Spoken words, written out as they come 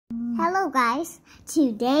Hello guys,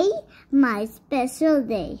 today my special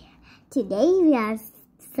day. Today we are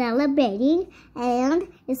celebrating and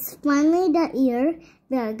it's finally the year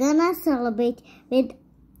we are gonna celebrate with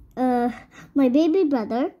my baby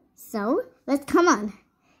brother. So let's come on.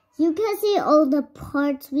 You can see all the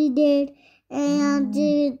parts we did and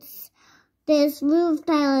this roof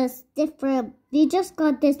tile is different. We just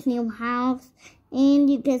got this new house and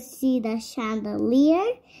you can see the chandelier.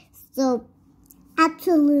 So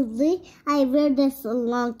absolutely, I wear this a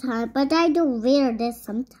long time, but I don't wear this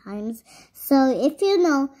sometimes. So if you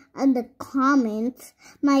know in the comments,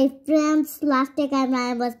 my friend Slastic and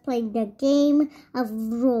I was playing the game of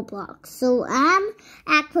Roblox. So I'm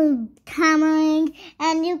actually cameraing,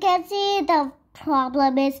 and you can see the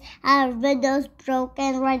problem is our window's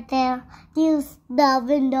broken right there. Use the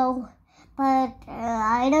window, but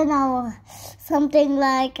I don't know, something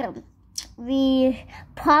like we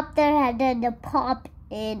pop their head and the pop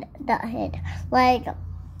in the head. Like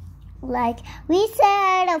we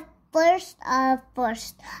said first, I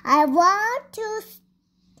want to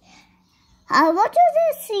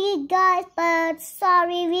see it, guys, but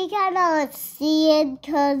sorry, we cannot see it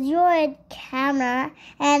because you're in camera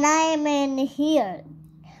and I am in here.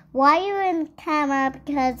 Why are you in camera?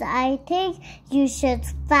 Because I think you should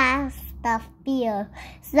fast the fear.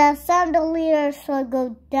 The chandelier should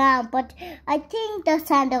go down, but I think the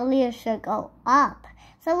chandelier should go up.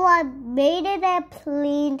 So I made it a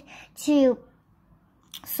plane to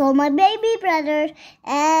so my baby brother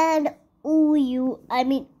and Uyu. I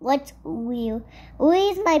mean, what's Uyu?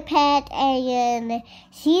 Uyu is my pet, and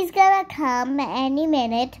she's gonna come any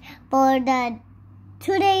minute for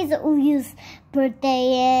today's Uyu's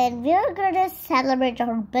birthday, and we're gonna celebrate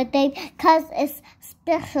her birthday because it's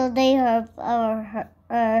special day her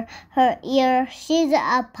year. She's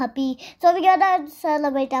a puppy, so we're gonna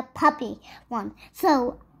celebrate a puppy one.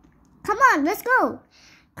 So come on, let's go.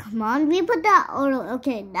 Come on, we put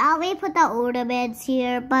now we put the ornaments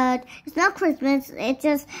here, but it's not Christmas. It's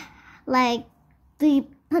just like we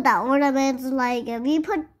put the ornaments, like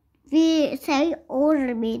we say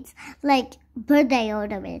ornaments like birthday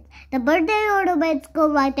ornaments. The birthday ornaments go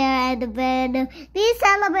right there, and when we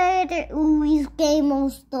celebrate Uyu's game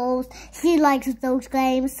of those, she likes those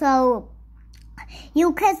games. So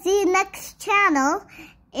you can see next channel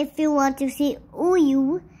if you want to see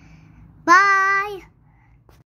Uyu. Bye.